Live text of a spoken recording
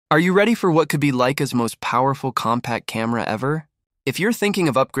Are you ready for what could be Leica's most powerful compact camera ever? If you're thinking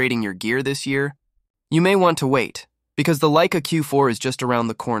of upgrading your gear this year, you may want to wait, because the Leica Q4 is just around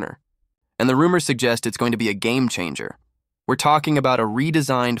the corner, and the rumors suggest it's going to be a game changer. We're talking about a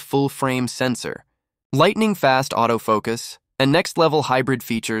redesigned full-frame sensor, lightning-fast autofocus, and next-level hybrid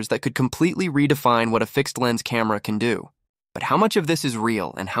features that could completely redefine what a fixed-lens camera can do. But how much of this is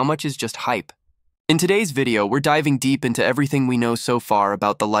real, and how much is just hype? In today's video, we're diving deep into everything we know so far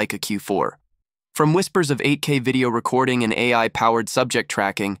about the Leica Q4. From whispers of 8K video recording and AI-powered subject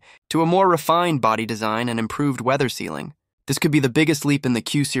tracking, to a more refined body design and improved weather sealing, this could be the biggest leap in the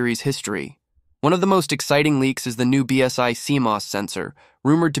Q series history. One of the most exciting leaks is the new BSI CMOS sensor,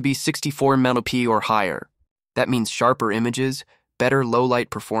 rumored to be 64 megapixels or higher. That means sharper images, better low-light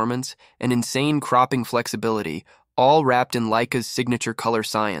performance, and insane cropping flexibility, all wrapped in Leica's signature color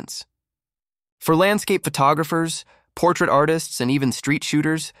science. For landscape photographers, portrait artists, and even street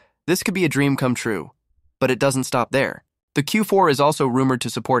shooters, this could be a dream come true. But it doesn't stop there. The Q4 is also rumored to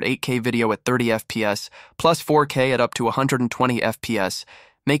support 8K video at 30 FPS, plus 4K at up to 120 FPS,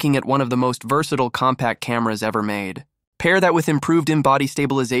 making it one of the most versatile compact cameras ever made. Pair that with improved in-body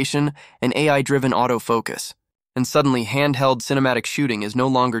stabilization and AI-driven autofocus, and suddenly handheld cinematic shooting is no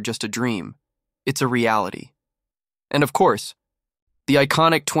longer just a dream. It's a reality. And of course, the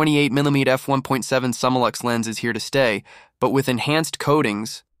iconic 28mm f1.7 Summilux lens is here to stay, but with enhanced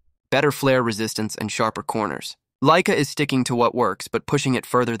coatings, better flare resistance, and sharper corners. Leica is sticking to what works, but pushing it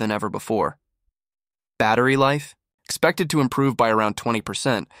further than ever before. Battery life? Expected to improve by around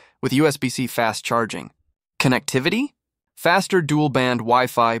 20%, with USB-C fast charging. Connectivity? Faster dual-band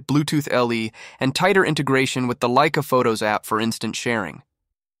Wi-Fi, Bluetooth LE, and tighter integration with the Leica Photos app for instant sharing.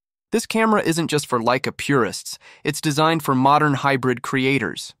 This camera isn't just for Leica purists, it's designed for modern hybrid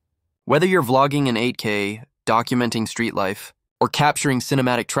creators. Whether you're vlogging in 8K, documenting street life, or capturing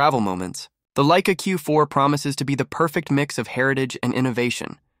cinematic travel moments, the Leica Q4 promises to be the perfect mix of heritage and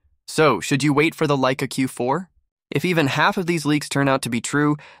innovation. So, should you wait for the Leica Q4? If even half of these leaks turn out to be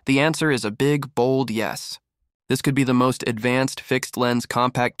true, the answer is a big, bold yes. This could be the most advanced fixed-lens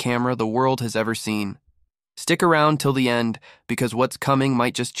compact camera the world has ever seen. Stick around till the end, because what's coming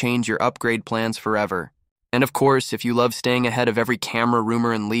might just change your upgrade plans forever. And of course, if you love staying ahead of every camera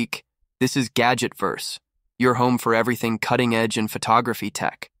rumor and leak, this is Gadgetverse, your home for everything cutting-edge in photography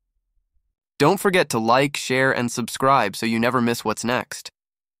tech. Don't forget to like, share, and subscribe so you never miss what's next.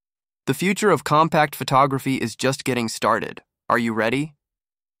 The future of compact photography is just getting started. Are you ready?